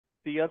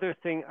The other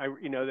thing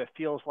that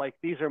feels like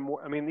these are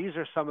more, I mean, these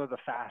are some of the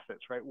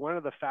facets, right? One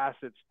of the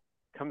facets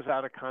comes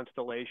out of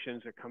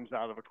constellations, it comes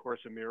out of A Course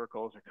in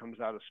Miracles, it comes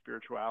out of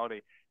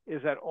spirituality,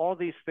 is that all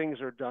these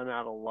things are done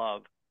out of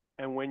love.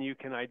 And when you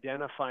can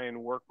identify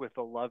and work with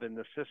the love in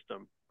the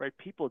system, right?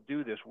 People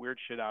do this weird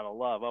shit out of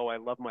love. Oh, I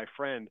love my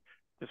friend.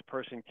 This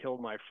person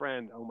killed my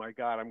friend. Oh my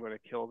God, I'm going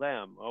to kill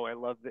them. Oh, I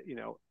love that,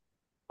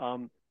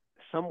 um,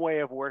 some way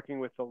of working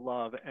with the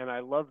love. And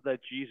I love that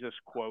Jesus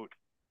quote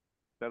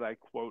that I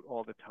quote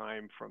all the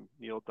time from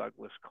Neil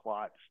Douglas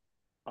Klotz's,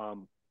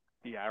 um,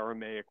 the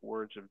Aramaic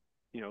words of,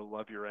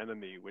 love your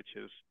enemy, which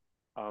is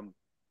um,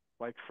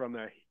 like from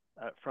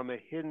a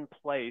hidden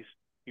place,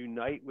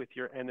 unite with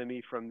your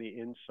enemy from the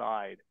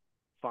inside.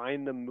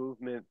 Find the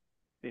movement.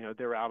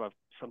 They're out of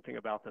something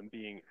about them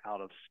being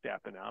out of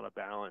step and out of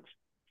balance.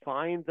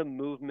 Find the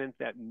movement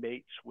that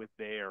mates with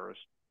theirs,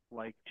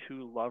 like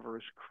two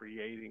lovers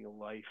creating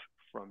life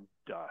from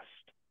dust.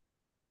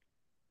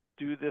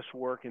 Do this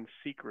work in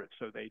secret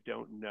so they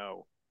don't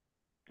know.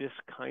 This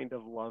kind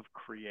of love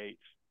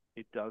creates,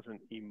 it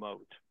doesn't emote.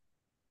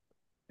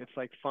 It's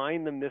like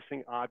find the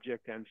missing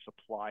object and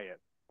supply it.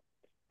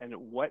 And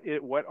what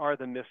are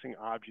the missing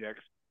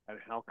objects and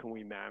how can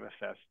we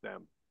manifest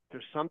them?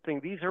 There's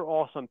something, these are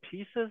all some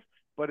pieces,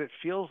 but it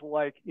feels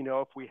like,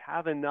 if we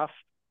have enough,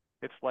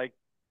 it's like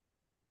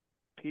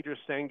Peter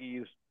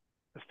Sengi's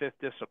The Fifth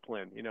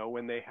Discipline,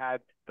 when they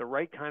had the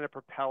right kind of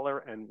propeller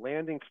and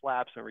landing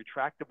flaps and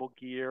retractable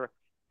gear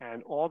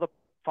and all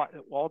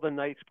the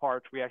nice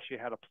parts, we actually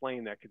had a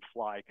plane that could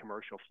fly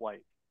commercial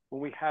flight.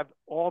 When we have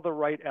all the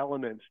right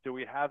elements, do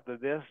we have the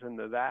this and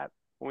the that?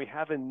 When we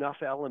have enough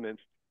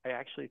elements, I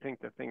actually think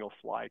the thing will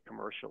fly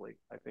commercially.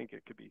 I think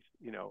it could be,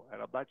 at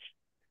a much,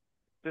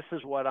 this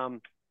is what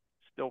I'm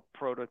still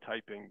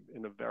prototyping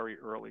in a very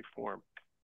early form.